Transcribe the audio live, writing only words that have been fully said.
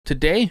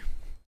today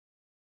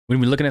we're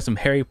gonna be looking at some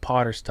Harry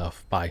Potter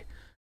stuff by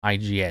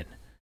IGN.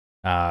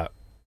 I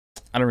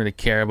don't really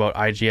care about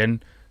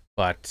IGN,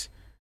 but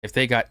if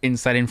they got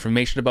inside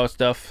information about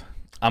stuff,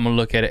 I'm gonna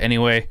look at it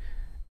anyway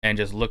and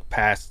just look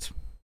past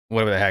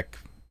whatever the heck,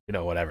 you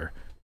know, whatever.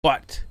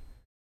 But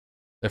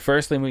the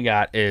first thing we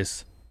got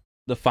is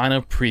the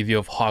final preview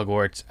of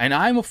Hogwarts, and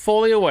I'm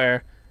fully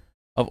aware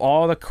of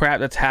all the crap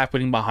that's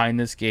happening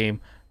behind this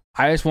game.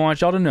 I just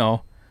want y'all to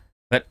know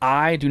that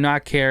I do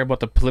not care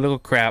about the political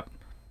crap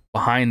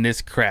behind this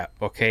crap,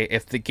 okay?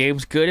 If the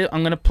game's good,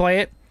 I'm gonna play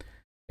it.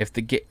 If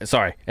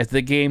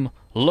the game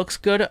looks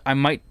good, I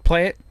might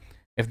play it.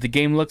 If the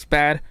game looks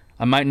bad,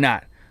 I might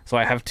not. So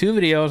I have two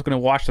videos. I'm gonna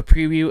watch the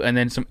preview and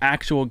then some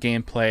actual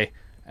gameplay,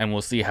 and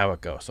we'll see how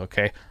it goes,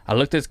 okay? I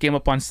looked this game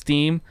up on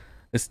Steam.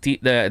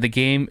 The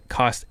game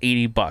costs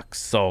 $80,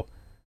 so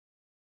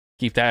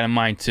keep that in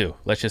mind too.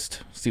 Let's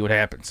just see what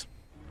happens.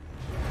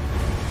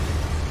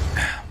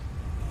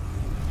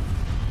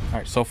 All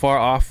right, so far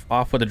off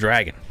with the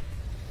dragon.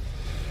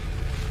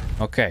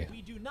 Okay.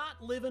 We do not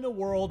live in a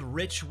world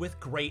rich with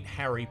great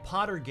Harry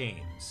Potter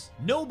games.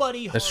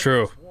 Nobody That's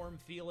harbors true. warm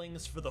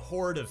feelings for the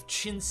horde of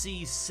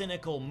chintzy,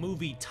 cynical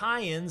movie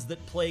tie-ins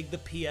that plagued the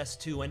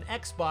PS2 and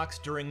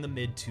Xbox during the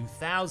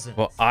mid-2000s.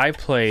 Well, I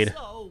played.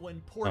 So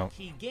when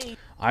Portkey Games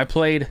I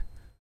played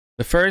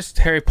the first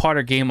Harry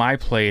Potter game I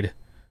played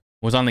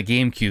was on the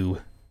GameCube.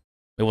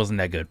 It wasn't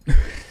that good.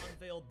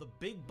 unveiled the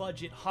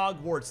big-budget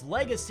Hogwarts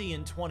Legacy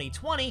in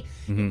 2020,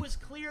 it was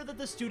clear that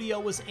the studio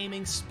was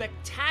aiming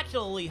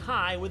spectacularly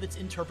high with its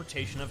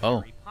interpretation of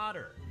Harry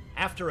Potter.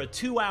 After a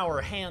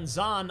 2-hour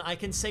hands-on, I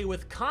can say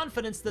with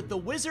confidence that the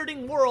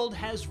wizarding world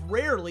has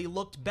rarely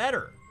looked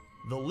better.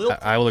 The lilting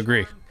I will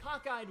agree. charm,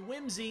 cockeyed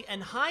whimsy,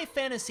 and high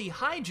fantasy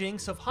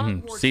hijinks of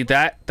Hogwarts. See,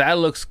 that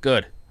looks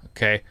good.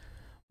 Okay,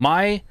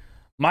 my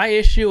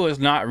issue is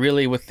not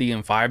really with the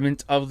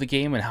environment of the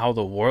game and how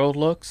the world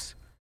looks.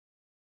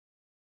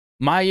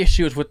 My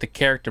issue is with the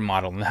character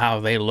model and how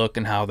they look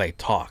and how they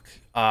talk.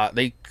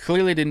 They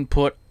clearly didn't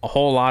put a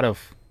whole lot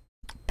of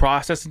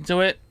process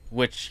into it,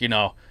 which, you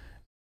know,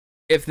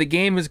 if the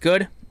game is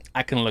good,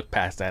 I can look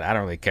past that. I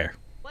don't really care.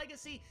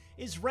 Legacy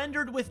is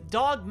rendered with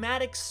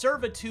dogmatic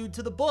servitude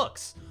to the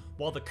books,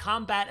 while the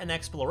combat and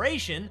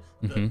exploration,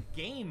 the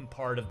game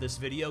part of this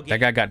video game, That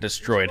guy got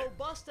destroyed. is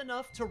robust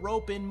enough to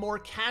rope in more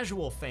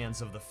casual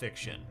fans of the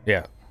fiction.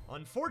 Yeah.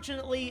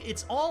 Unfortunately,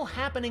 it's all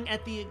happening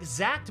at the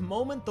exact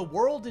moment the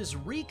world is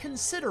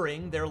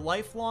reconsidering their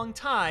lifelong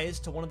ties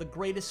to one of the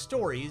greatest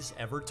stories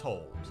ever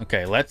told.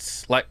 Okay,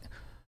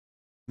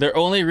 they're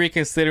only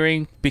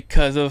reconsidering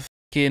because of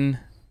fucking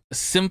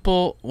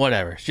simple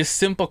whatever. Just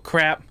simple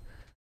crap.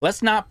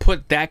 Let's not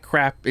put that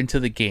crap into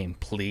the game,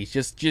 please.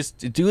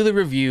 Just do the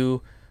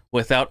review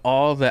without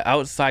all the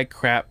outside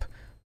crap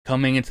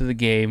coming into the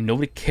game.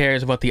 Nobody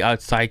cares about the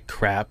outside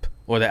crap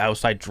or the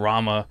outside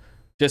drama.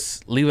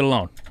 Just leave it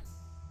alone.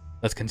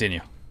 Let's continue.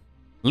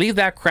 Leave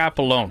that crap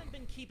alone.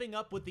 Been keeping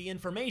up with the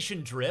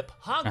information drip.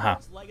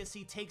 Hogwarts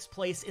Legacy takes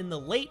place in the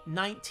late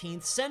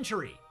 19th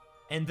century,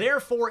 and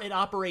therefore it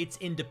operates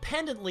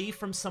independently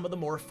from some of the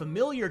more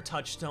familiar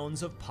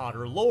touchstones of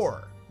Potter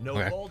lore. No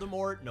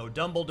Voldemort, no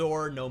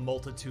Dumbledore, no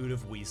multitude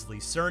of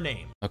Weasley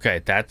surname.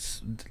 Okay,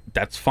 that's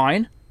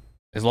fine.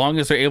 As long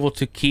as they're able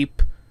to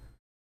keep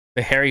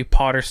the Harry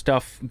Potter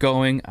stuff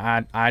going,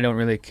 I don't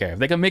really care. If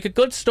they can make a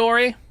good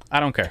story,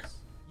 I don't care.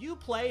 You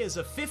play as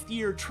a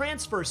fifth-year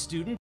transfer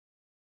student.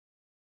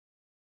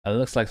 It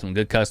looks like some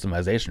good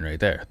customization right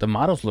there. The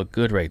models look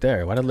good right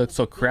there. Why do they look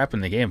so crap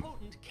in the game?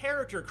 Potent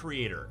character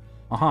creator.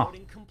 Uh-huh.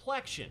 Promoting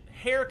complexion,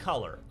 hair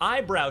color,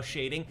 eyebrow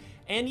shading,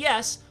 and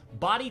yes,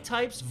 body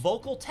types,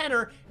 vocal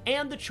tenor,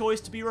 and the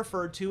choice to be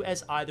referred to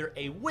as either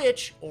a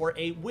witch or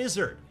a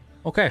wizard.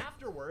 Okay.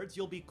 Afterwards,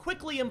 you'll be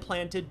quickly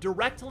implanted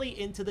directly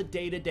into the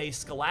day-to-day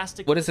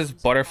scholastic... What is this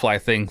butterfly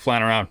thing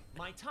flying around?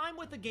 My time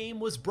with the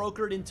game was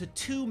brokered into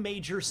two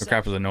major The sections.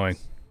 crap is annoying.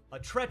 A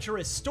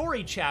treacherous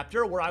story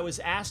chapter where I was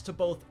asked to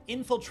both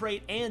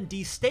infiltrate and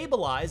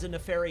destabilize a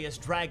nefarious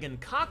dragon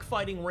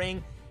cockfighting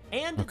ring,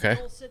 and a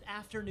dulcet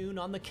afternoon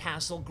on the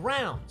castle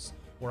grounds,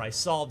 where I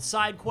solved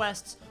side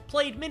quests,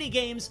 played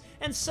minigames,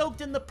 and soaked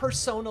in the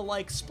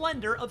Persona-like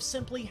splendor of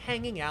simply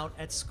hanging out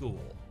at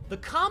school. The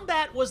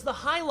combat was the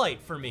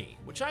highlight for me,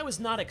 which I was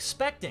not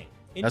expecting.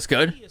 In That's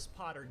good. previous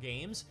Potter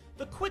games,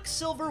 the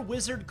Quicksilver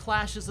Wizard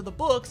clashes of the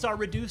books are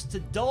reduced to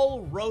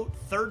dull, rote,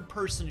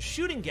 third-person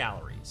shooting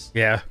galleries.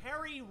 Yeah.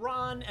 Harry,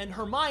 Ron, and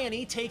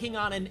Hermione taking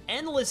on an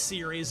endless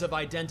series of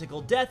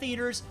identical Death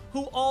Eaters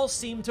who all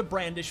seem to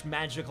brandish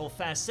magical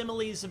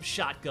facsimiles of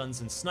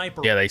shotguns and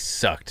sniper Yeah, they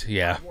sucked.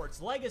 Yeah.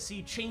 Hogwarts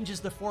Legacy changes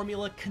the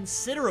formula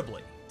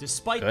considerably.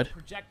 Despite the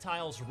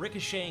projectiles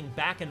ricocheting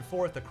back and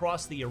forth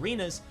across the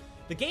arenas,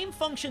 the game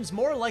functions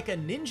more like a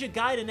Ninja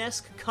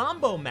Gaiden-esque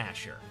combo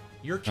masher.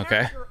 Your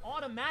character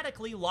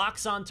automatically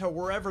locks onto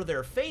wherever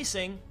they're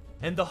facing,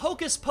 and the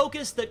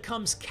hocus-pocus that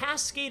comes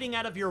cascading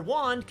out of your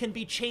wand can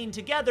be chained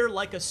together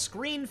like a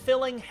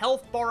screen-filling,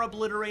 health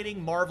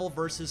bar-obliterating Marvel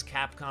vs.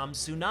 Capcom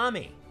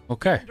tsunami.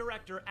 Okay. Game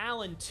director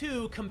Alan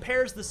 2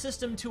 compares the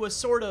system to a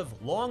sort of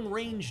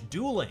long-range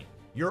dueling.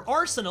 Your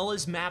arsenal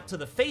is mapped to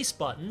the face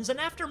buttons, and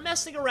after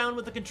messing around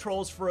with the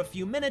controls for a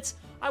few minutes,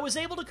 I was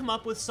able to come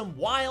up with some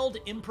wild,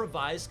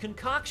 improvised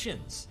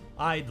concoctions.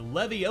 I'd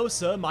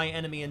Leviosa my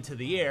enemy into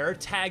the air,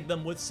 tag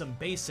them with some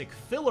basic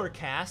filler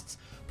casts,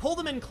 pull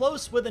them in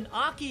close with an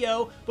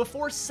Accio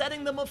before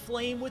setting them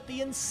aflame with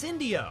the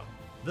Incendio.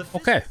 The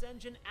physics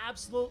engine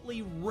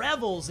absolutely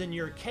revels in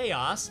your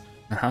chaos.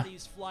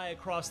 Bodies fly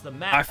across the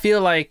map. I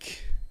feel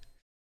like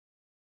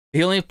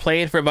he only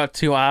played for about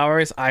 2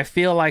 hours. I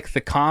feel like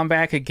the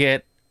combat could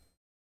get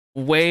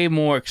way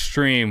more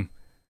extreme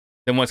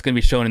than what's going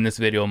to be shown in this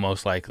video,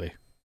 most likely.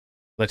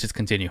 Let's just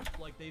continue.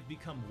 Like they've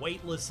become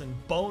weightless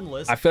and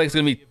boneless. I feel like it's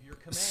going to be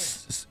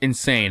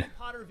insane. Harry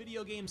Potter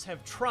video games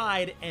have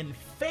tried and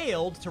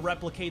failed to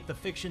replicate the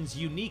fiction's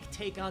unique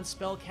take on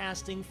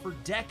spellcasting for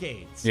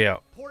decades. Yeah.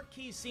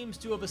 Portkey seems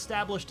to have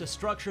established a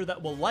structure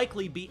that will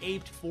likely be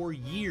aped for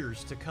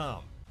years to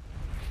come.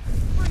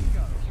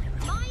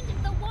 Mind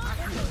the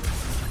water.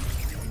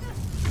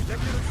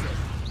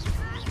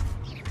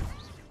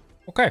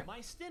 Okay.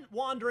 My stint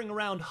wandering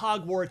around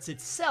Hogwarts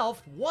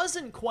itself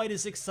wasn't quite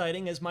as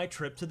exciting as my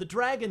trip to the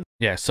Dragon.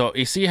 Yeah, so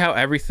you see how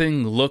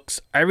everything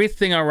looks,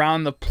 everything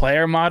around the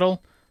player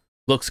model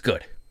looks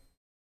good.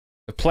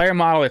 The player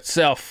model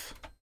itself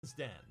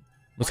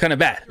was kind of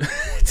bad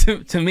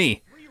to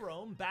me.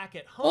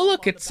 Oh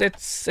look, it's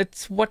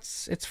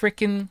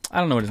freaking, I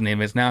don't know what his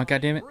name is now,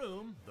 goddammit.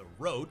 The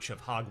Roach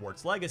of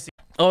Hogwarts Legacy.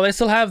 Oh, they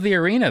still have the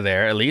arena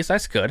there, at least.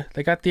 That's good.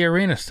 They got the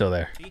arena still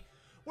there.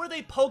 Where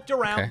they poked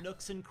around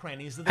nooks and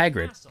crannies of the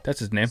Hagrid, castle, that's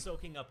his name.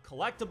 soaking up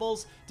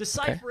collectibles,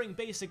 deciphering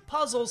basic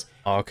puzzles.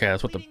 Oh, okay,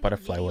 that's what the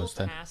butterfly was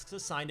then. Tasks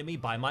assigned to me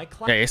by my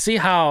Yeah, you see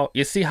how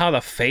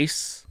the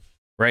face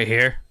right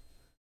here,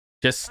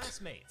 just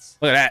classmates.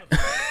 Look at that.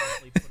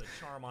 Put a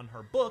charm on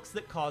her books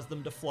that caused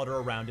them to flutter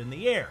around in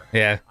the air.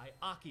 Yeah.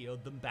 I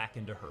Accio'd them back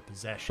into her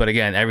possession. But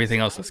again, everything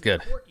else looks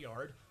good.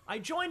 Courtyard, I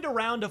joined a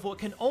round of what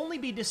can only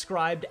be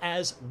described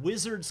as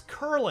wizard's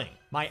curling.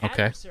 My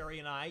adversary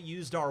and I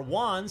used our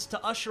wands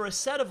to usher a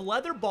set of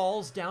leather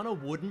balls down a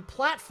wooden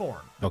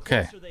platform. The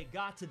closer they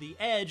got to the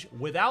edge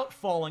without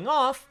falling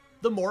off,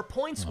 the more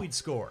points we'd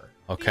score.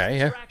 Okay,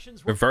 yeah.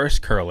 Reverse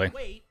curling.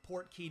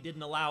 Portkey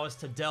didn't allow us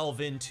to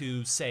delve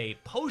into, say,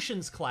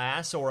 potions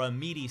class or a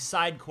meaty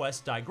side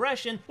quest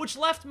digression, which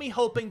left me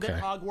hoping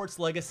that Hogwarts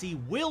Legacy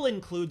will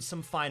include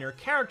some finer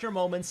character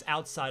moments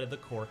outside of the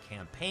core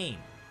campaign.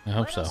 I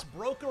hope so. Let us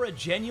broker a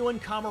genuine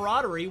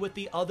camaraderie with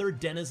the other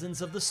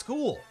denizens of the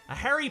school. A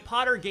Harry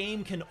Potter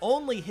game can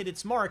only hit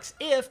its marks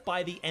if,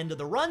 by the end of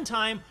the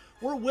runtime,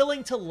 we're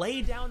willing to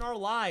lay down our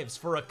lives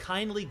for a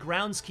kindly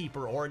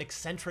groundskeeper or an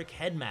eccentric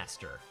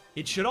headmaster.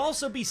 It should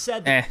also be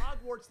said that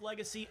Hogwarts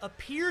Legacy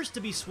appears to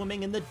be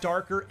swimming in the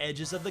darker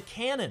edges of the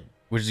canon.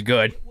 Which is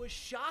good. It was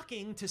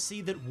shocking to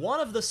see that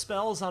one of the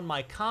spells on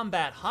my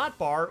combat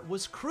hotbar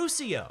was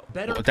Crucio.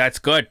 Better that's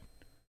good.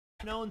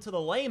 Known to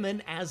the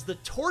layman as the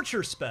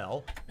torture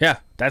spell. Yeah,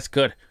 that's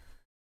good.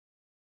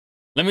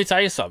 Let me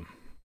tell you something.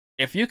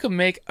 If you could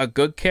make a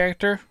good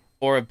character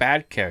or a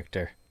bad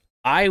character,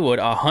 I would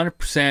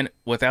 100%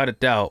 without a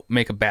doubt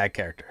make a bad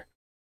character.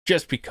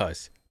 Just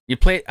because. I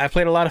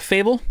played a lot of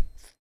Fable.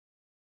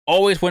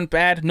 Always went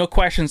bad, no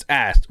questions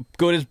asked.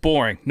 Good is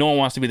boring. No one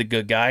wants to be the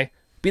good guy.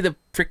 Be the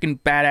freaking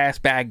badass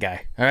bad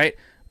guy, alright?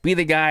 Be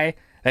the guy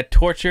that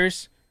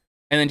tortures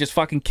and then just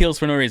fucking kills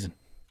for no reason.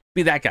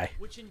 Be that guy.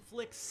 Which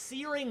inflicts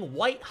searing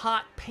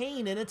white-hot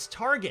pain in its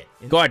target.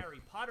 In the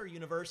Harry Potter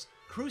universe,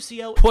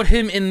 Crucio... Put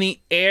him in the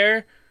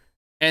air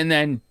and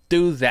then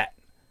do that.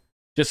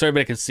 Just so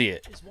everybody can see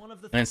it.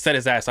 And then set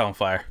his ass on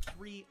fire.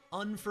 3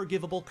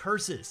 unforgivable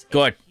curses.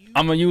 Good.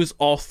 I'm gonna use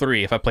all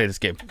 3 if I play this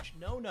game.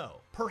 No.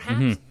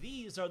 Perhaps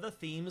these are the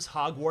themes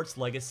Hogwarts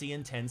Legacy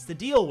intends to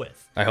deal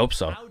with. I hope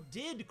so. How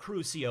did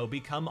Crucio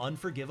become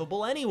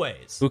unforgivable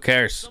anyways? Who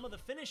cares? Some of the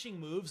finishing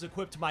moves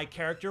equipped my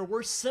character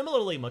were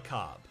similarly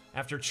macabre.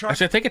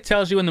 Actually, I think it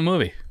tells you in the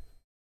movie.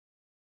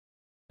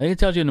 I think it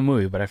tells you in the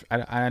movie, but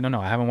I don't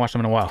know. I haven't watched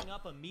them in a while.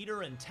 Up a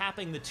meter and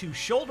tapping the 2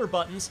 shoulder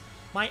buttons,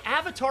 my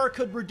avatar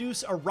could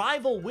reduce a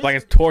rival wizard. Like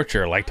it's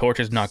torture. Like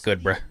torture's not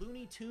good, bruh.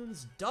 Looney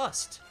Tunes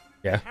dust.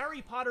 Yeah.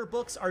 Harry Potter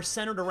books are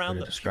centered around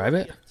the describe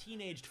it? of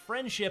teenage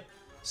friendship,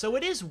 so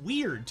it is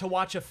weird to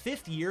watch a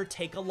 5th year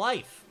take a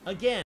life.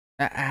 Again,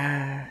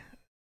 I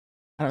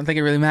don't think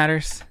it really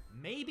matters.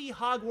 Maybe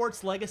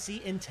Hogwarts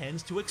Legacy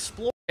intends to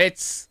explore.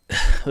 It's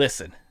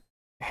listen,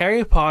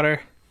 Harry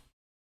Potter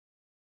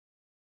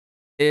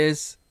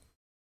is,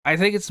 I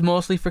think it's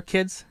mostly for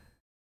kids.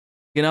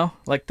 You know,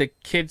 like the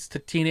kids to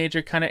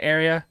teenager kind of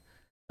area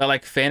that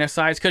like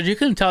fantasize, because you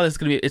can tell it's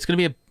gonna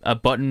be a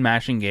button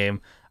mashing game.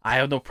 I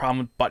have no problem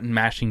with button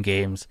mashing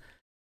games.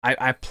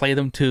 I play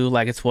them too,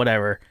 like it's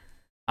whatever.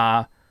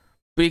 But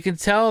you can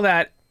tell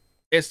that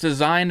it's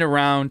designed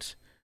around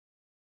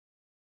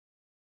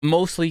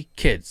mostly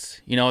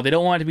kids. You know, they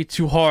don't want it to be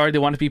too hard. They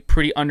want it to be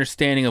pretty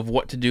understanding of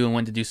what to do and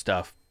when to do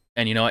stuff.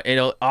 And you know,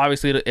 it'll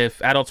obviously,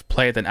 if adults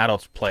play it, then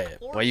adults play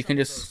it. But you can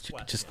just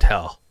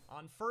tell.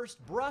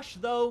 first brush,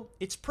 though,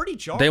 it's pretty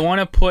jarring. They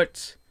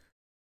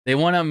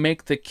want to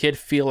make the kid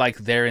feel like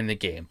they're in the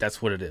game.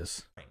 That's what it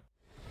is.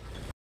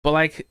 But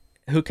like,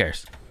 who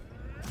cares?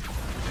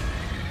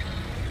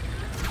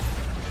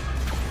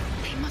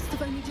 They must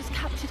have only just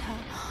captured her.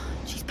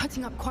 She's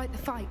putting up quite the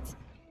fight.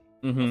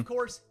 Of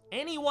course,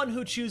 anyone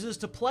who chooses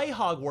to play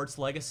Hogwarts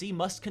Legacy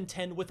must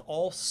contend with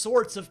all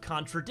sorts of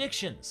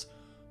contradictions,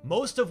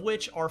 most of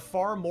which are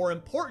far more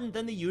important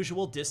than the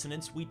usual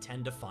dissonance we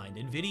tend to find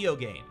in video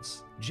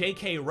games.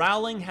 J.K.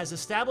 Rowling has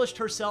established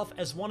herself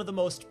as one of the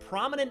most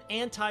prominent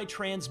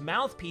anti-trans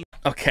mouthpieces.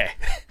 Okay.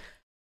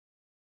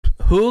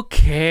 Who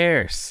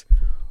cares?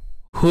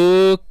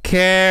 Who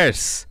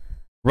cares?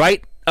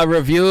 Write a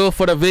review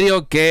for the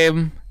video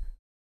game.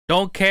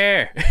 Don't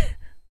care.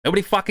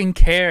 Nobody fucking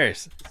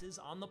cares.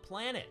 On the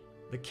planet.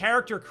 The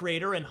character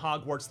creator in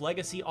Hogwarts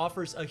Legacy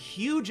offers a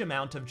huge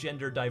amount of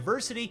gender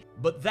diversity,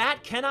 but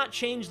that cannot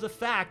change the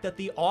fact that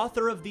the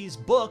author of these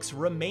books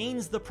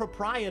remains the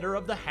proprietor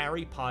of the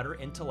Harry Potter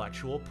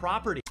intellectual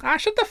property. Ah,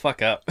 shut the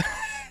fuck up.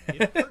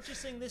 If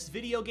purchasing this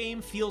video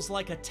game feels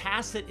like a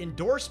tacit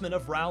endorsement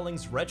of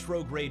Rowling's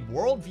retrograde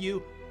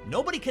worldview,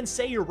 nobody can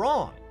say you're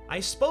wrong. I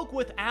spoke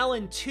with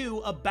Alan, too,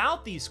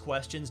 about these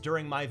questions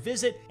during my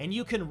visit, and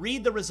you can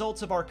read the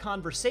results of our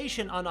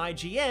conversation on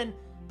IGN,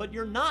 but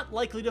you're not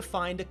likely to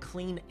find a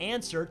clean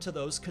answer to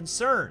those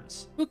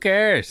concerns. Who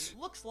cares? It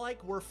looks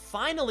like we're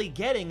finally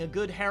getting a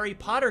good Harry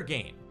Potter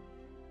game.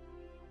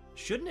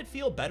 Shouldn't it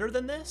feel better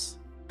than this?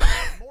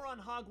 For more on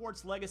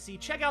Hogwarts Legacy,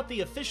 check out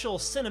the official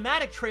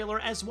cinematic trailer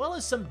as well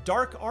as some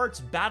Dark Arts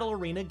Battle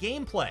Arena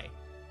gameplay.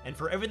 And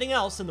for everything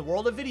else in the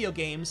world of video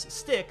games,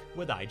 stick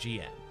with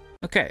IGN.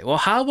 Okay, well,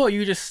 how about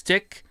you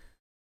stick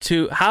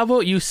to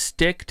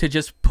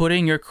just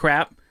putting your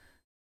crap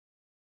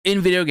in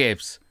video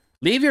games?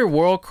 Leave your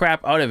world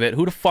crap out of it.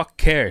 Who the fuck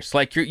cares?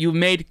 Like, you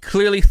made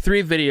clearly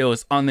 3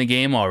 videos on the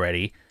game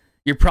already.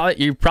 You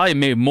probably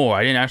made more.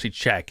 I didn't actually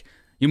check.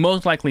 You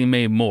most likely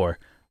made more.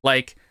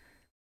 Like,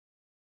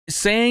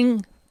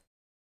 saying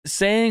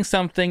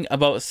something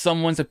about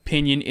someone's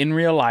opinion in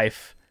real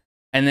life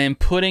and then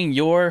putting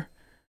your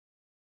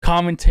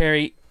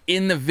commentary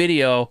in the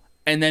video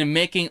and then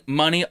making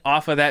money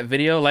off of that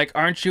video, like,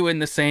 aren't you in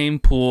the same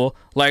pool?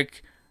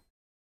 Like,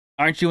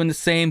 aren't you in the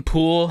same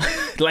pool?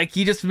 Like,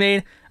 you just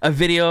made a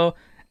video.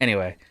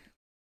 Anyway,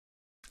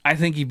 I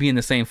think you'd be in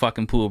the same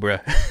fucking pool,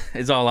 bruh.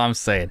 Is all I'm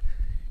saying.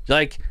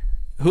 Like,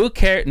 who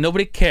cares?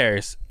 Nobody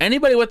cares.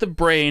 Anybody with a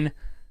brain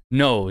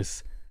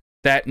knows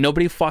that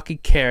nobody fucking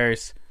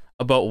cares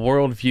about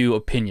worldview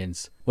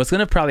opinions. What's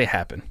gonna probably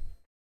happen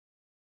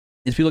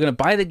is people are gonna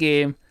buy the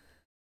game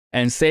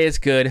and say it's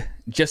good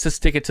just to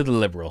stick it to the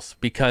liberals,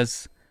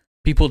 because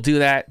people do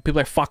that. People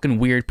are fucking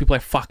weird. People are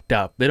fucked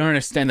up. They don't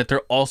understand that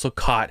they're also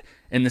caught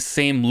in the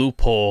same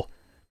loophole,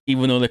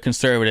 even though they're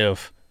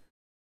conservative,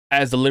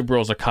 as the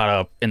liberals are caught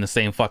up in the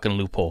same fucking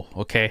loophole,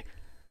 okay?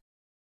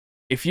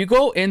 If you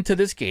go into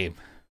this game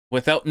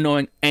without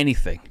knowing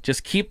anything,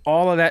 just keep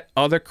all of that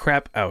other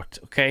crap out,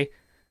 okay?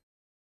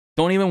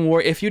 Don't even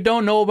worry. If you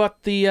don't know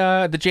about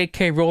the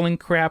J.K. Rowling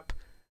crap,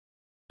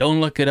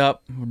 don't look it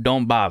up.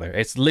 Don't bother.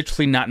 It's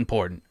literally not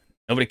important.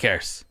 Nobody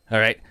cares, all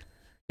right?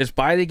 Just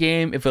buy the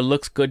game if it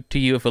looks good to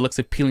you, if it looks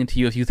appealing to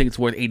you, if you think it's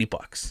worth $80.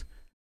 That's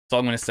all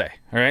I'm going to say,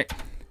 all right?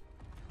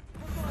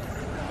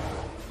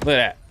 Look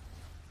at that.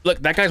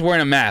 Look, that guy's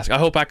wearing a mask. I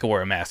hope I can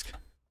wear a mask. That's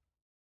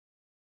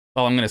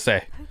all I'm going to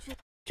say.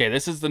 Okay,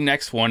 this is the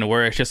next one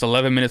where it's just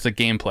 11 minutes of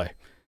gameplay.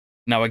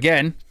 Now,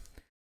 again,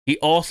 he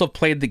also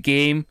played the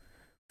game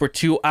for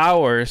 2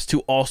 hours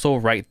to also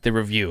write the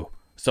review.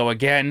 So,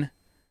 again,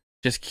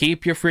 just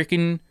keep your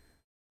freaking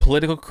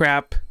political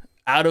crap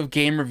out of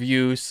game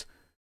reviews.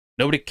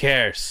 Nobody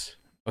cares.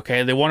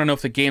 Okay, they want to know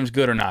if the game's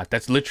good or not.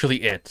 That's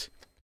literally it.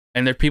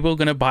 And there are people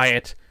going to buy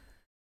it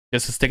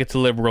just to stick it to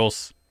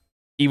liberals,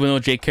 even though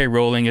J.K.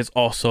 Rowling is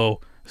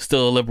also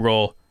still a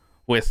liberal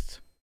with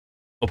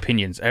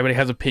opinions. Everybody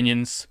has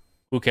opinions.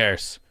 Who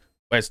cares?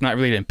 But it's not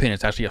really an opinion,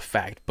 it's actually a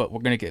fact. But we're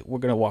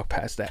gonna walk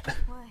past that.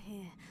 We're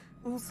here,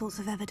 all sorts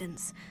of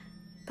evidence.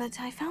 But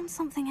I found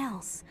something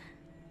else.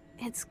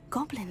 It's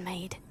goblin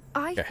made.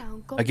 Okay.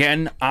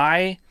 Again,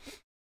 I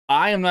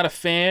am not a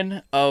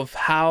fan of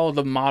how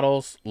the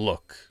models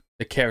look.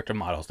 The character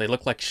models. They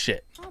look like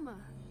shit.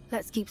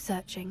 Let's keep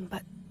searching,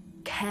 but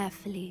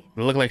carefully.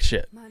 They look like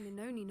shit. Merlin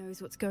only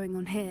knows what's going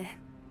on here.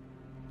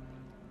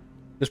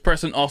 This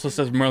person also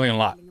says Merlin a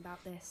lot.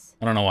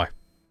 I don't know why.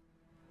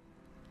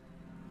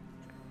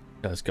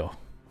 Let's go.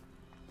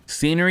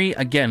 Scenery,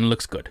 again,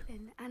 looks good.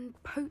 And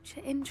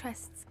poacher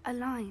interests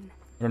align.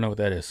 I don't know what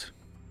that is.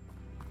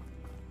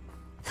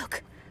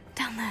 Look,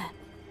 down there.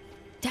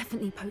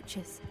 Definitely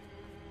poachers.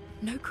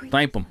 No creatures.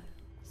 Snipe them.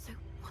 So,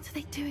 what are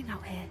they doing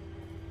out here?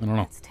 I don't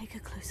know. Let's take a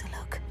closer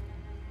look.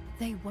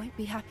 They won't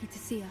be happy to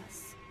see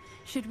us.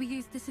 Should we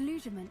use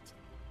disillusionment?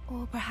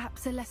 Or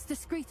perhaps a less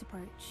discreet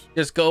approach?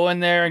 Just go in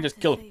there and just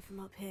kill them. From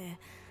up here.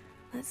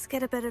 Let's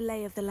get a better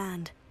lay of the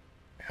land.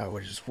 I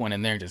would just went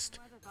in there and just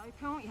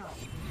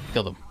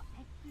kill them.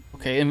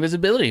 Okay,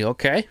 invisibility.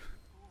 Okay,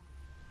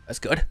 that's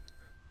good.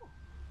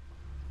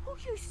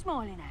 What are you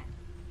smiling at?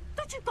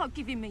 Don't you go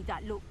giving me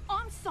that look.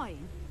 I'm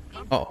saying.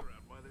 Oh.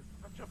 Why there's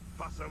such a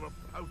fuss over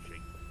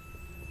poaching.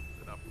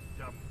 Enough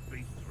dumb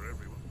beasts for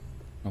everyone.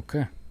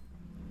 Okay.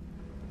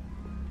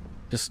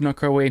 Just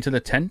snuck our way into the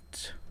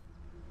tent.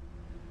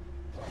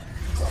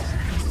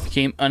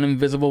 Became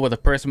uninvisible with a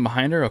person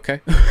behind her. Okay.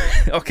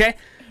 Okay.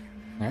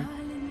 Right.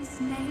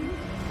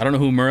 I don't know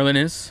who Merlin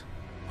is,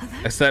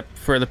 except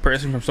for the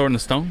person from Sword in the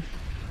Stone.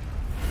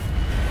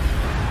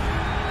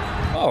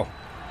 Oh.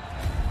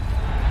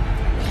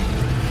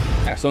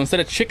 Yeah, so instead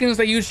of chickens,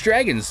 they use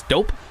dragons.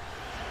 Dope.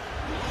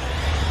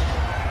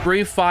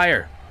 Breathe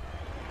fire.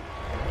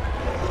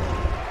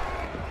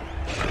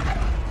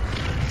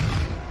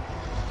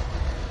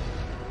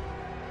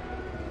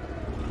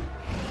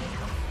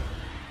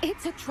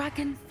 It's a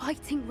dragon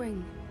fighting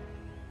ring.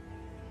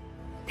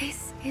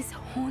 This is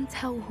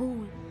Horntail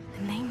Hall.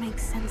 The name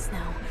makes sense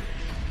now.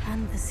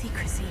 And the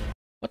secrecy.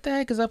 What the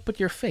heck is up with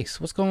your face?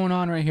 What's going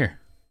on right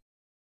here?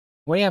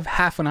 Why do you have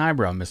half an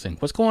eyebrow missing?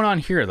 What's going on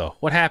here, though?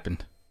 What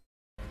happened?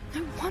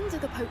 No wonder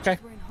the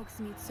poachers were in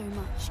Hogsmeade so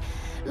much.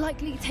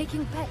 Likely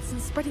taking bets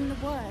and spreading the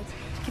word.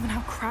 Given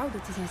how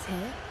crowded it is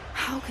here,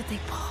 how could they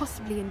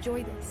possibly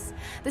enjoy this?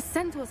 The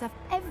centaurs have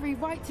every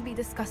right to be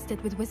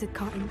disgusted with wizard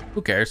kind.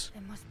 Who cares?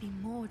 There must be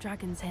more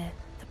dragons here.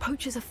 The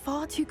poachers are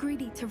far too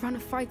greedy to run a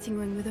fighting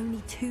ring with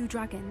only 2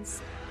 dragons.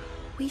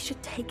 We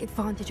should take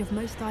advantage of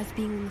most eyes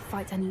being in the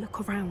fight and look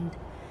around.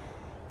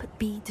 But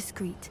be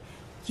discreet.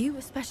 You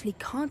especially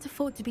can't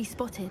afford to be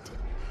spotted.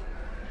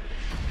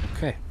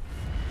 Okay.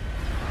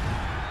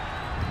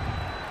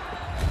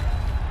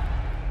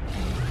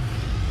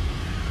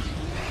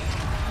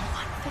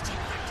 One foot in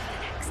front of the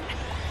next and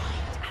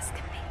quiet as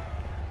can be.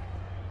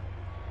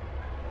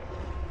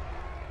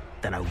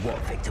 Don't know what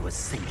Victor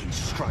was thinking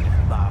straight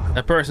at the bar.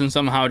 That person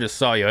somehow just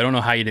saw you. I don't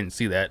know how you didn't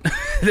see that.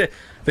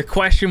 The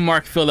question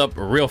mark filled up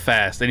real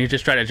fast and you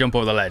just tried to jump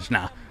over the ledge.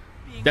 Nah,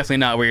 definitely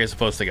not where you're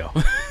supposed to go.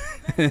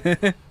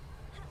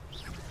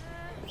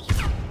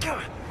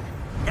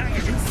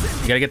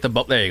 You gotta get the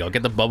bubble. There you go.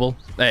 Get the bubble.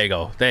 There you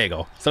go. There you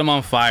go. Set them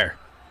on fire.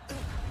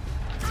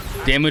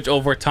 Damage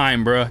over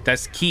time, bro.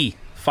 That's key.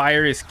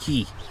 Fire is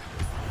key.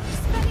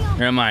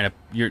 Never mind.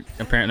 You're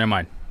apparently never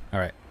mind. All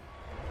right.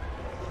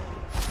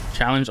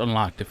 Challenge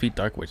unlocked. Defeat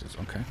dark witches.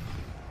 Okay.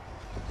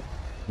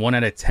 1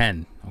 out of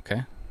 10.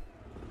 Okay.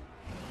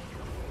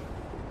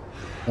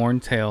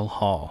 Horntail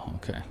Hall.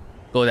 Okay.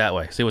 Go that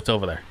way. See what's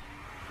over there.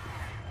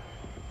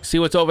 See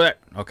what's over there.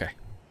 Okay.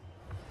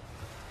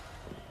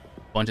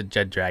 Bunch of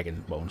dead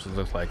dragon bones, it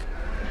looks like.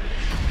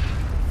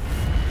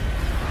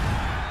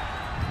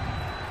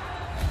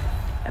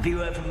 Have you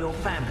heard from your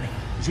family?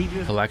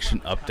 Collection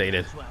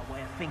updated.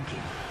 Way of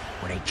thinking.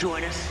 Will they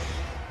join us?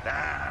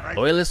 Nah,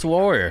 Loyalist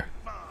warrior.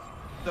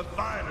 the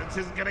violence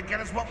isn't going to get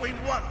us what we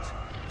want.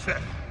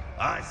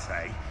 I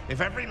say,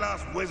 if every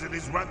last wizard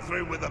is run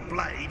through with a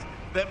blade,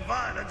 then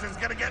violence is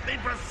going to get me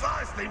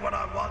precisely what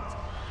I want.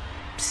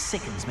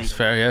 Sickens me. It's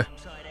fair, yeah.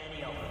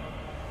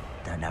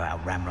 Don't know how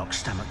Ramrock's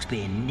stomach's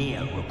being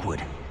near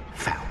Rookwood.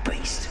 Foul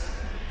beast.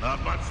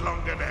 Not much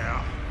longer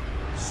now.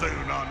 Soon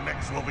our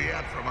necks will be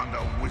out from under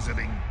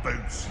wizarding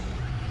boots.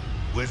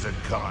 Wizard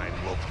kind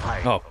will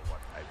pay for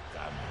what they've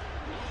done.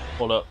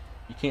 Hold up.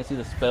 You can't see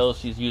the spells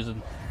she's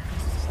using.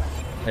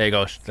 There you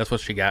go. That's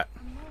what she got.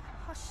 A more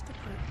hushed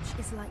approach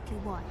is likely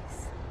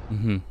wise.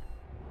 Mm-hmm.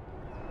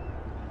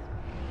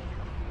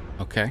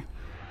 Okay.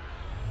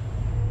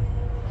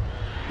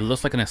 It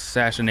looks like an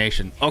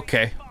assassination.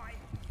 Okay.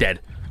 Dead.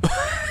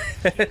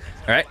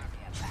 Alright.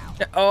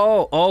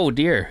 Oh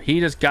dear. He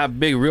just got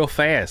big real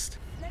fast.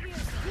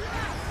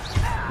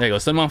 There you go.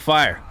 Set him on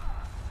fire.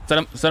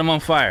 Set him on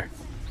fire.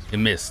 You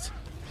missed.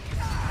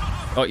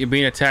 Oh, you're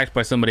being attacked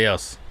by somebody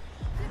else.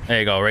 There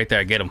you go. Right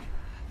there. Get him.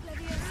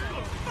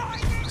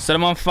 Set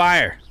him on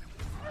fire.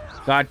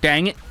 God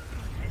dang it.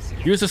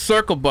 Use the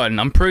circle button.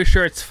 I'm pretty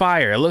sure it's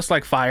fire. It looks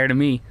like fire to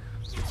me.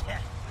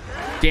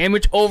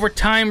 Damage over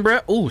time,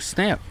 bruh. Ooh,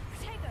 snap.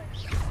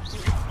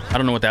 I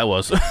don't know what that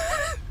was.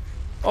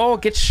 Oh,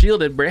 get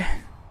shielded, bruh.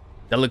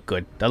 That looked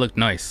good. That looked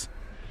nice.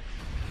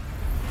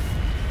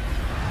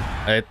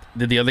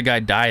 Did the other guy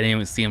die? I didn't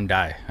even see him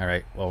die.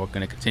 Alright, well, we're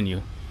going to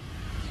continue.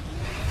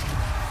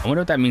 I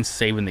wonder if that means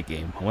saving the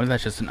game. I wonder if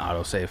that's just an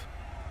autosave.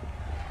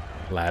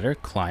 Ladder,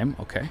 climb,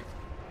 okay.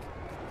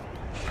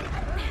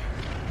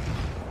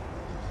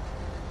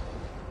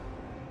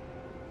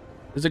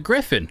 There's a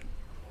griffin.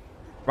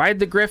 Ride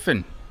the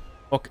griffin.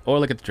 Okay, or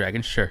look at the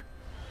dragon, sure.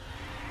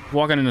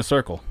 Walking in a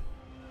circle.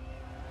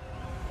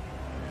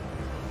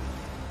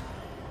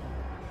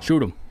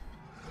 Shoot him.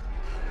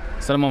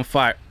 Set him on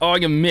fire. Oh,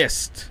 you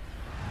missed.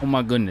 Oh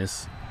my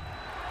goodness.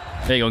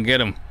 There you go,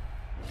 get him.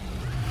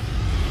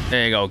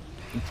 There you go.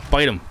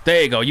 Bite him.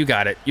 There you go, you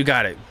got it. You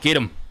got it. Get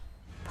him.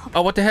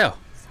 Oh, what the hell?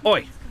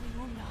 Oi.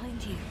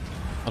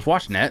 I was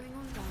watching that.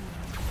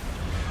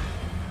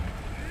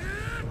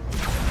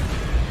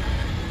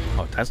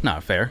 Oh, that's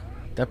not fair.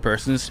 That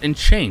person's in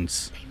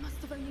chains. They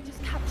must have only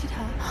just captured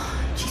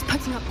her. She's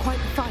putting up quite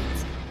the fight.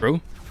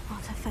 True.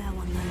 Not a fair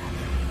one,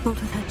 though.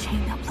 Not with her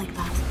chained up like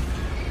that.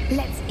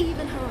 Let's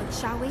even her odds,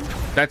 shall we?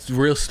 That's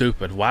real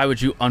stupid. Why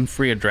would you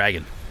unfree a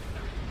dragon?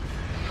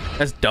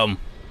 That's dumb.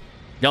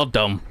 Y'all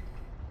dumb.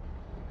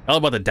 Y'all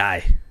about to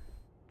die.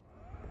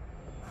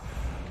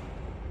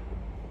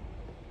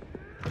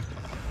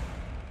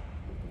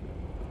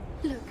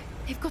 Look,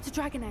 they've got a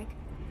dragon egg.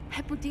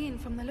 Hebridean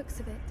from the looks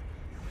of it.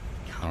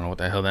 I don't know what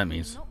the hell that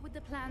means. Not with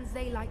the plans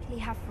they likely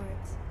have for it.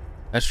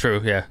 That's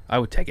true, yeah. I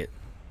would take it.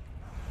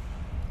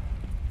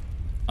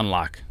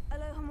 Unlock.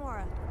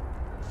 Alohomora.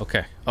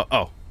 Okay.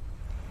 Oh.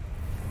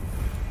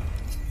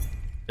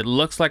 It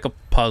looks like a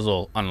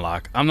puzzle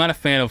unlock. I'm not a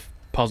fan of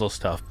puzzle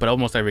stuff, but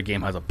almost every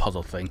game has a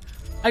puzzle thing.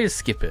 I just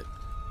skip it.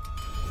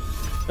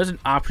 There's an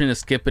option to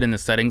skip it in the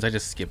settings. I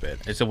just skip it.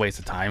 It's a waste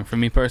of time for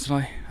me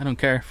personally. I don't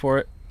care for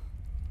it.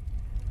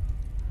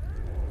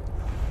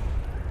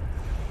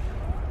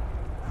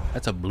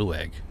 That's a blue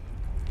egg.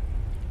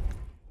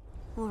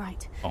 All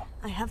right. Oh.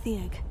 I have the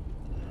egg.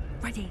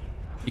 Ready.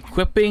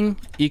 Equipping.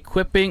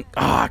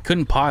 Ah, I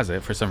couldn't pause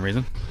it for some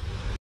reason.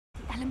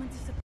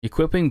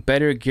 Equipping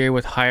better gear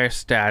with higher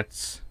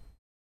stats.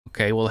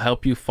 Okay, will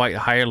help you fight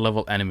higher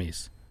level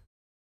enemies.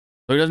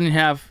 So he doesn't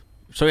have.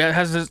 So he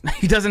has this,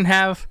 he doesn't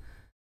have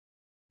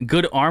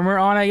good armor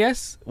on, I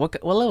guess.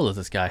 What level is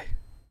this guy?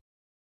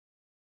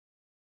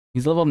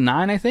 He's level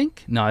 9, I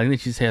think. No, I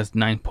think he just has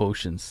 9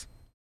 potions.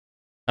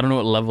 I don't know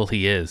what level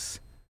he is,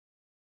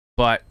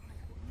 but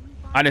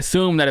I'd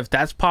assume that if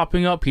that's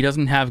popping up, he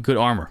doesn't have good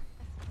armor.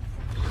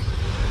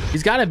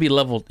 He's got to be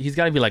level. He's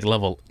got to be like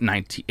level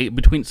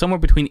 19, somewhere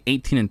between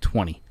 18 and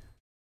 20.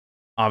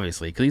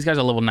 Obviously, because these guys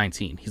are level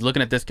 19. He's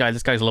looking at this guy.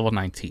 This guy's level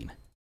 19.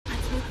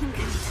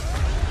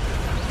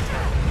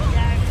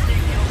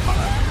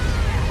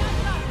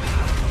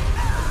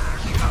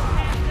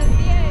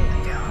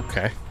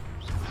 Okay.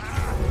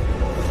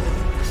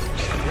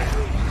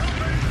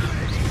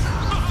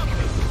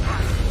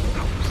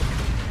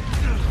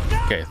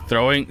 Okay,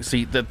 throwing.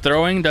 See, the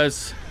throwing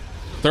does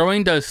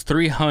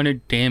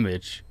 300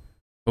 damage,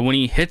 but when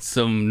he hits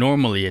them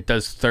normally, it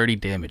does 30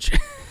 damage.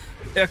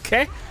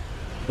 Okay,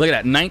 look at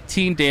that,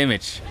 19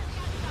 damage.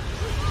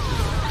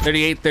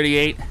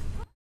 38.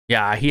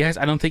 Yeah, he has.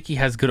 I don't think he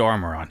has good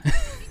armor on.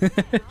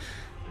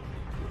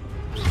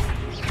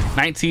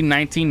 19.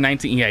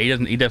 Yeah, he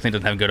doesn't. He definitely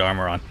doesn't have good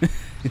armor on.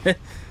 All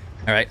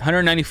right,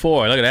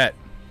 194. Look at that.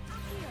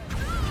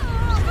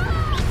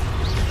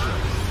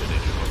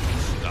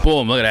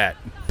 Boom, look at that.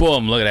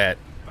 Boom, look at that.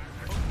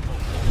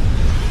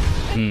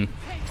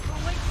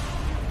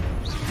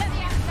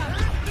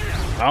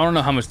 I don't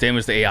know how much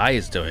damage the AI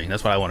is doing.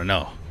 That's what I want to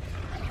know.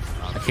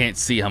 I can't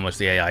see how much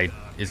the AI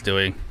is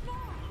doing.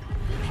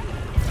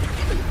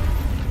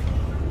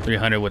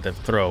 300 with the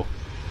throw.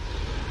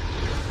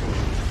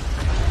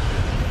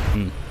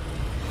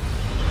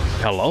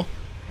 Hello?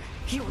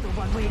 You're the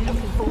one we're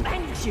looking for,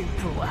 and you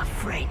brought a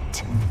friend.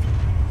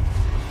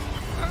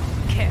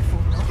 Careful,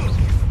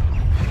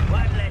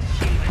 one less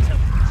shiva to...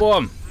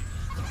 Boom!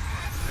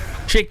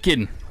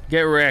 Chicken,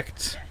 get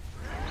wrecked.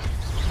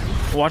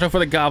 Watch out for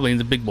the goblin,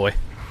 he's a big boy.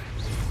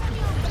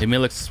 He may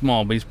look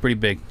small, but he's pretty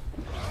big.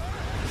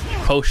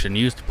 Potion,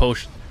 use the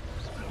potion.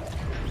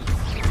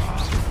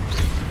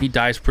 He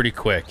dies pretty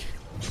quick.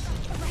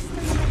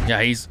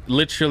 Yeah, he's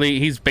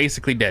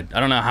basically dead. I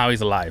don't know how he's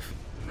alive.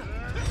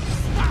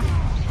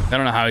 I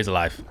don't know how he's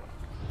alive.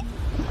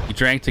 He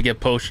drank to get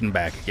potion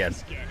back again,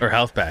 or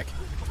health back.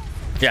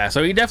 Yeah,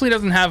 so he definitely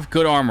doesn't have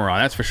good armor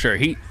on, that's for sure.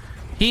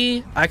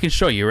 I can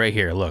show you right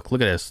here. Look at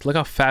this. Look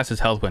how fast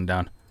his health went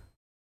down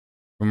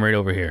from right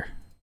over here.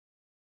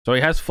 So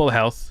he has full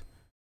health.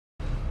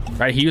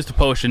 Right, he used a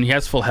potion. He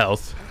has full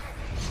health.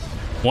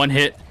 1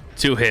 hit,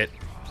 2 hit,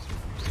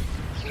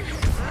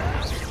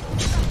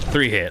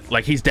 3 hit.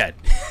 Like, he's dead.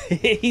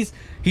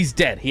 he's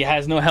dead. He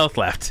has no health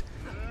left.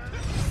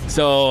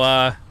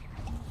 So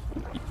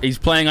he's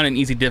playing on an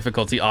easy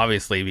difficulty,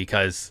 obviously,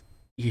 because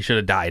he should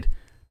have died.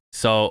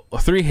 So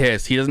 3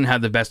 hits, he doesn't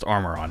have the best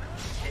armor on.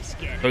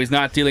 So he's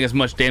not dealing as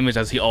much damage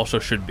as he also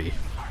should be.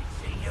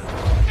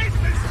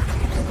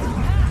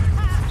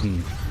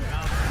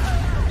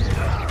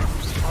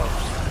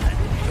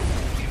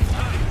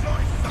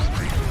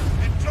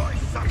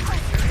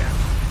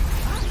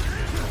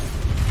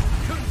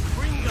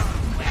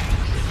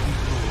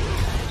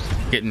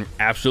 Getting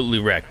absolutely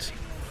wrecked.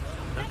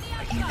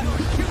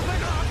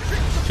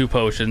 2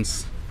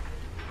 potions.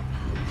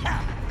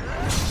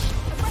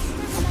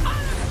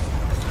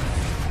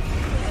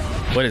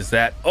 What is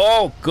that?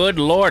 Oh, good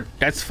lord.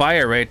 That's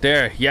fire right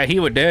there. Yeah,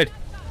 he was dead.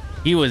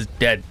 He was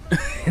dead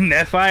in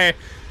that fire.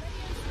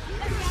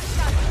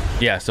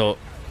 Yeah, so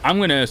I'm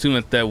going to assume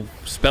that the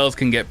spells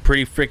can get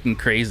pretty freaking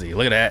crazy.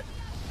 Look at that.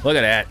 Look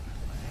at that.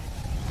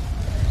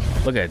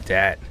 Look at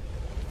that.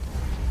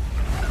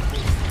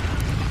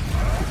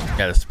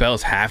 Yeah, the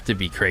spells have to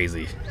be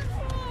crazy.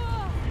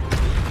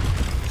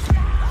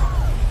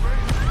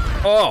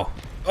 Oh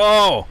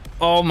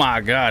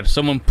my god.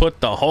 Someone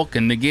put the Hulk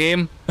in the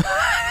game.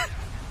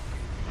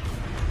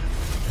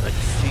 Let's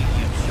see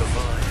you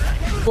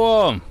survive.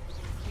 Boom.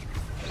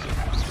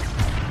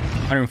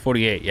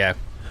 148, yeah.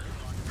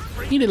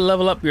 You need to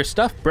level up your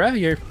stuff,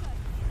 bruh.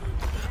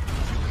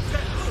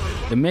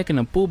 They're making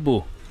a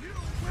boo-boo.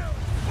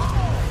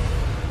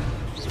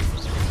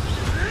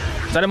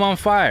 Set him on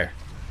fire.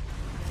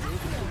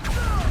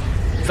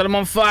 Set him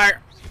on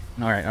fire.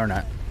 Alright, or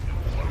not.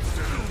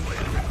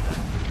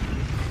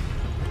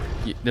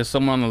 There's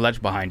someone on the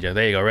ledge behind you.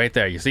 There you go, right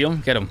there. You see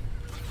him? Get him.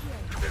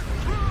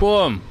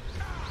 Boom.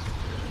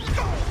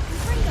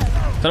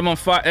 Set him on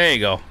fire. There you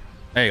go.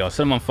 There you go.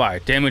 Set him on fire.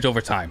 Damage over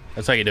time.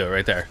 That's how you do it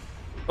right there.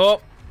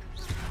 Oh.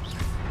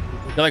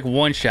 You're like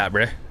one shot,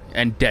 bruh.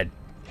 And dead.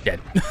 Dead.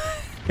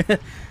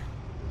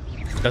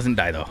 Doesn't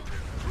die, though.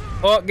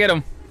 Oh, get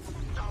him.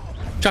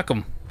 Chuck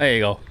him. There you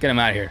go. Get him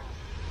out of here.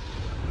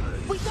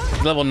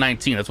 He's level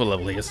 19. That's what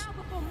level he is.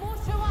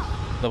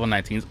 Level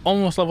 19. He's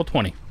almost level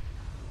 20.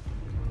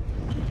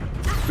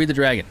 Free the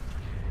dragon.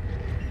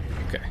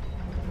 Okay.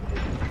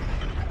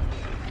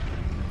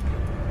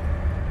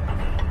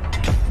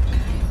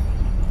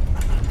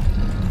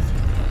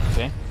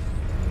 Okay.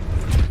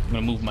 I'm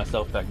gonna move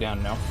myself back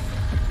down now.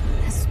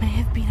 This may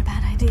have been a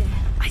bad idea.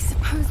 I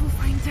suppose we'll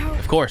find out.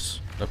 Of course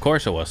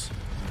it was.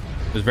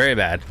 It was very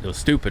bad. It was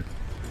stupid.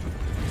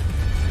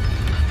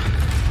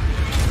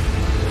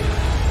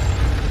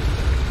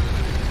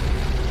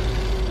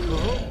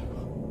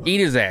 Eat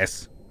his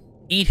ass.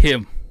 Eat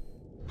him.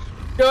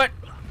 Do it.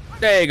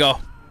 There you go.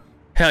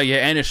 Hell yeah,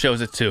 and it shows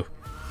it too.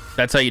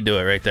 That's how you do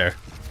it right there.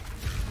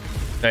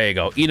 There you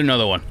go. Eat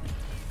another one.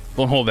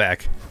 Don't hold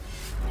back.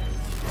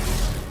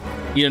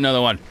 Eat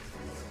another one.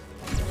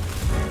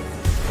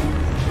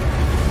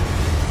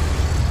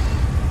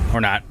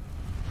 Or not.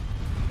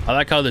 I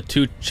like how the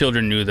two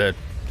children knew that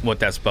what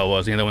that spell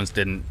was. The other ones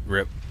didn't.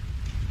 Rip.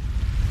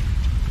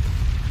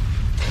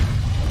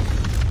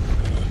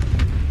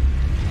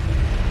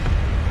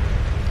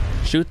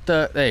 Shoot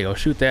the... There you go.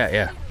 Shoot that,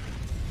 yeah.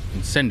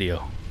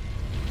 Incendio.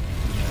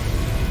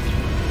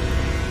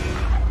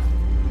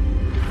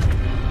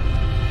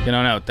 Get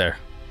on out there.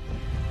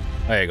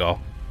 There you go.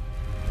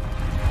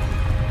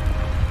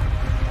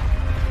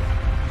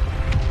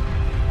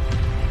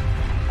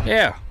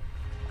 Yeah.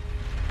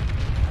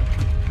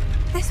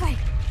 This way.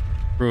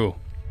 True.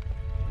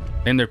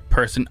 And their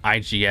person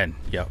IGN.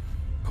 Yep.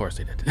 Of course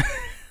they did.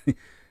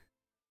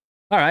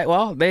 All right,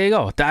 well, there you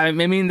go. I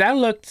mean, that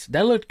looked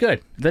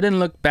good. That didn't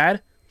look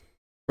bad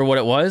for what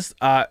it was.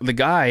 The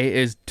guy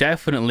is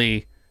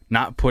definitely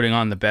not putting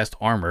on the best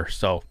armor,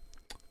 so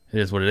it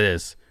is what it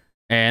is.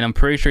 And I'm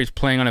pretty sure he's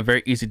playing on a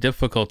very easy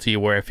difficulty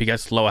where if he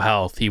gets low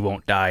health, he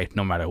won't die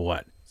no matter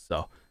what.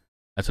 So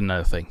that's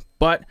another thing.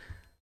 But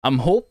I'm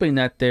hoping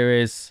that there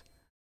is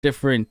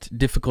different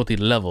difficulty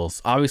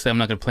levels. Obviously, I'm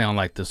not going to play on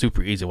like the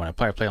super easy one. I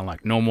probably play on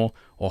like normal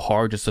or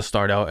hard just to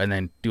start out and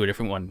then do a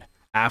different one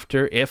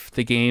after if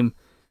the game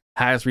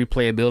has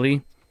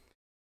replayability.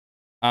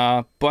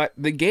 But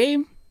the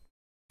game,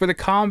 for the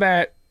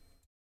combat,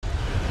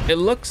 it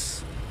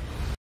looks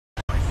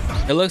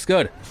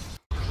good.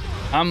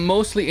 I'm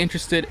mostly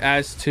interested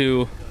as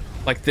to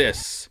like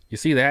this. You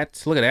see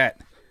that? Look at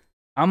that.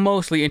 I'm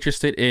mostly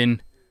interested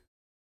in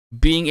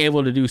being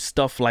able to do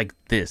stuff like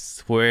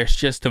this, where it's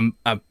just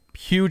a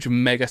huge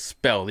mega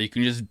spell that you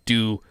can just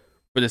do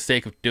for the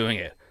sake of doing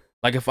it.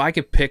 Like if I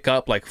could pick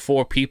up like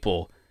 4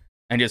 people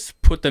and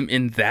just put them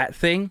in that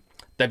thing,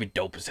 that'd be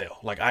dope as hell.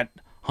 Like I'd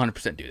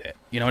 100% do that.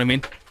 You know what I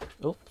mean?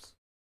 Oops.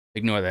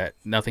 Ignore that.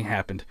 Nothing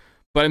happened.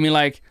 But I mean,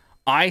 like,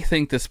 I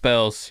think the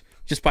spells,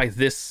 just by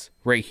this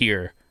right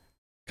here,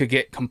 could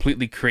get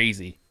completely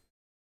crazy.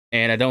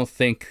 And I don't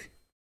think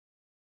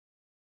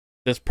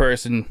this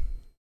person,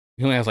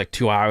 he only has like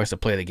 2 hours to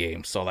play the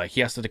game. So like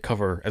he has to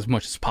cover as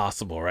much as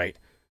possible, right?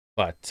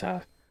 But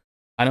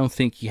I don't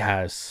think he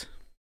has...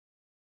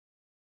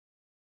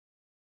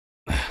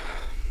 I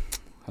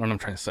don't know what I'm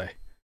trying to say.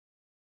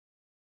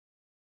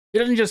 He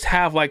doesn't just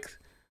have like...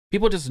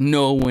 People just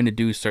know when to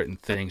do certain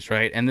things,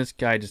 right? And this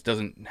guy just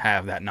doesn't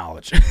have that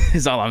knowledge,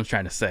 is all I'm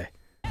trying to say.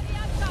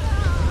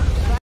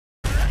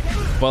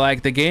 But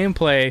like the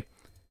gameplay,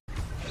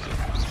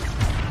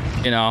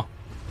 you know,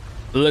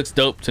 it looks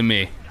dope to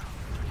me.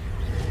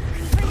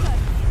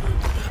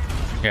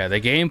 Yeah,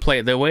 the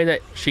gameplay, the way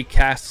that she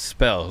casts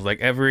spells, like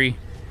she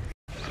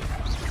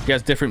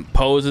has different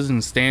poses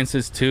and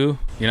stances too,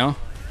 you know?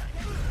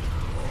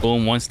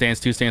 Boom, 1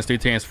 stance, 2 stance, 3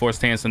 stance, 4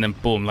 stance, and then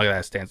boom, look at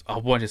that stance.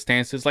 A bunch of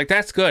stances. Like,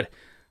 that's good.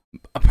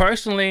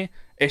 Personally,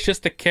 it's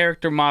just the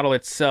character model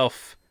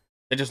itself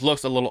that just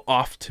looks a little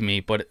off to me.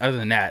 But other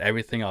than that,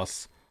 everything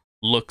else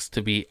looks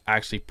to be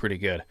actually pretty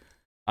good.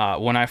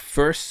 When I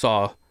first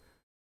saw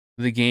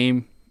the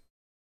game,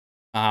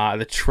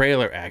 the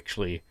trailer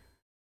actually,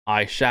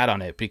 I shat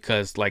on it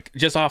because, like,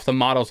 just off the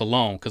models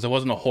alone, because there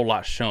wasn't a whole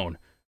lot shown.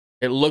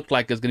 It looked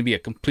like it was going to be a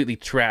completely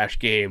trash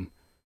game.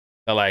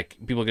 That like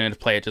people are going to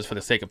play it just for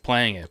the sake of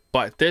playing it,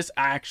 but this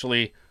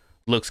actually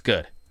looks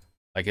good.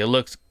 Like it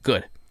looks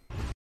good.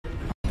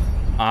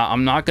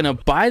 I'm not going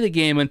to buy the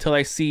game until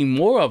I see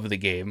more of the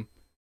game,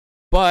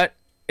 but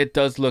it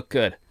does look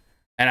good.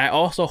 And I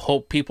also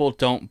hope people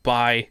don't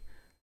buy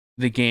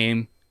the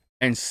game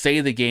and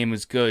say the game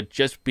is good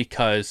just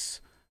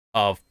because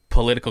of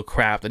political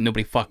crap that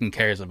nobody fucking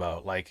cares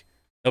about. Like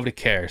nobody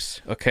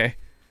cares, okay?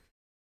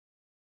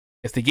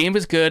 If the game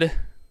is good,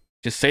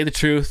 just say the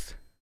truth.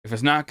 If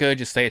it's not good,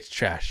 just say it's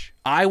trash.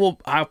 I'll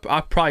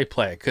probably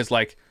play it because,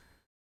 like,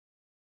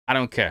 I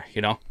don't care,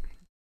 you know?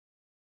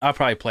 I'll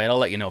probably play it. I'll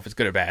let you know if it's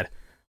good or bad.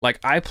 Like,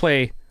 I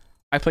play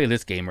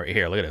this game right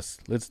here. Look at this.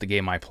 This is the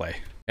game I play.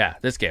 Yeah,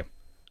 this game.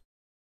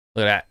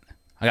 Look at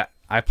that.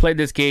 I played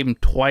this game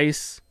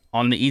twice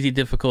on the easy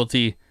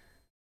difficulty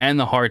and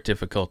the hard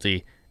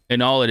difficulty,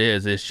 and all it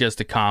is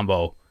just a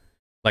combo.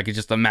 Like, it's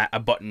just a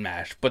button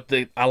mash. But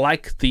I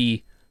like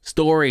the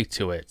story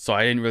to it, so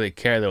I didn't really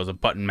care there was a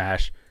button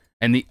mash.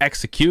 And the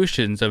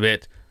executions of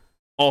it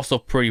also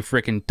pretty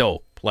freaking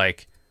dope.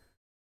 Like,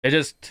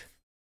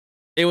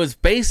 it was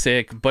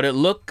basic, but it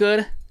looked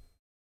good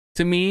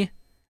to me,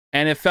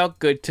 and it felt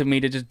good to me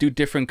to just do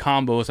different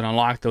combos and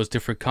unlock those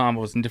different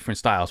combos in different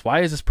styles. Why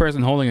is this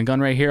person holding a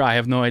gun right here? I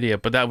have no idea,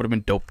 but that would have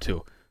been dope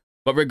too.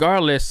 But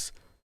regardless,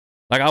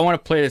 like, I want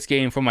to play this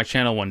game for my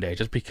channel one day,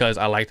 just because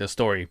I like the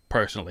story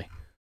personally.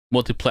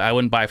 Multiplayer, I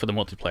wouldn't buy it for the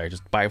multiplayer,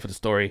 just buy it for the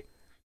story.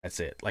 That's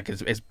it. Like,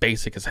 it's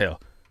basic as hell.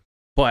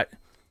 But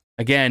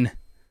again,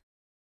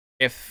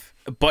 if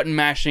button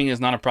mashing is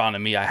not a problem to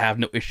me, I have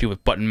no issue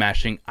with button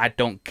mashing. I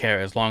don't care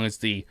as long as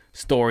the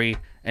story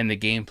and the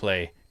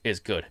gameplay is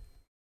good.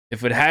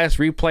 If it has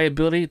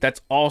replayability,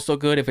 that's also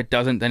good. If it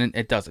doesn't, then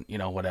it doesn't, you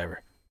know,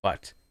 whatever.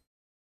 But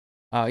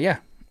yeah,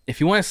 if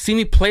you want to see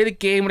me play the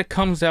game when it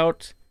comes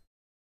out,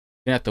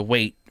 you have to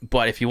wait.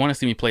 But if you want to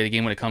see me play the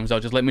game when it comes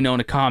out, just let me know in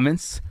the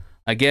comments.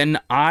 Again,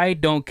 I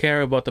don't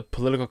care about the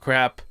political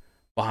crap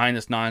behind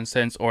this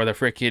nonsense or the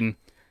freaking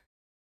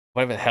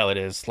whatever the hell it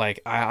is.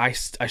 Like, I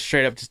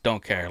straight up just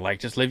don't care. Like,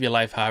 just live your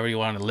life however you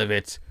want to live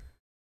it.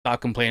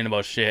 Stop complaining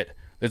about shit.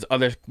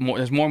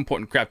 There's more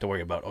important crap to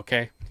worry about,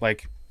 okay?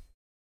 Like,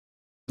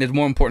 there's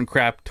more important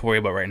crap to worry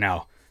about right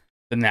now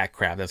than that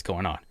crap that's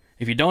going on.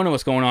 If you don't know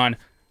what's going on,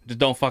 just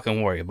don't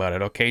fucking worry about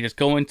it, okay? Just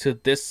go into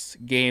this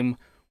game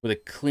with a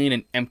clean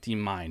and empty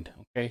mind,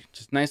 okay?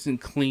 Just nice and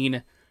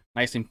clean,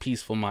 nice and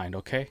peaceful mind,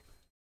 okay?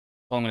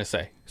 That's all I'm gonna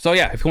say. So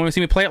yeah, if you want to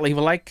see me play it, leave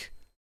a like.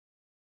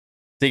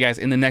 See you guys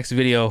in the next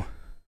video.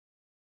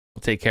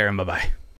 We'll take care and bye-bye.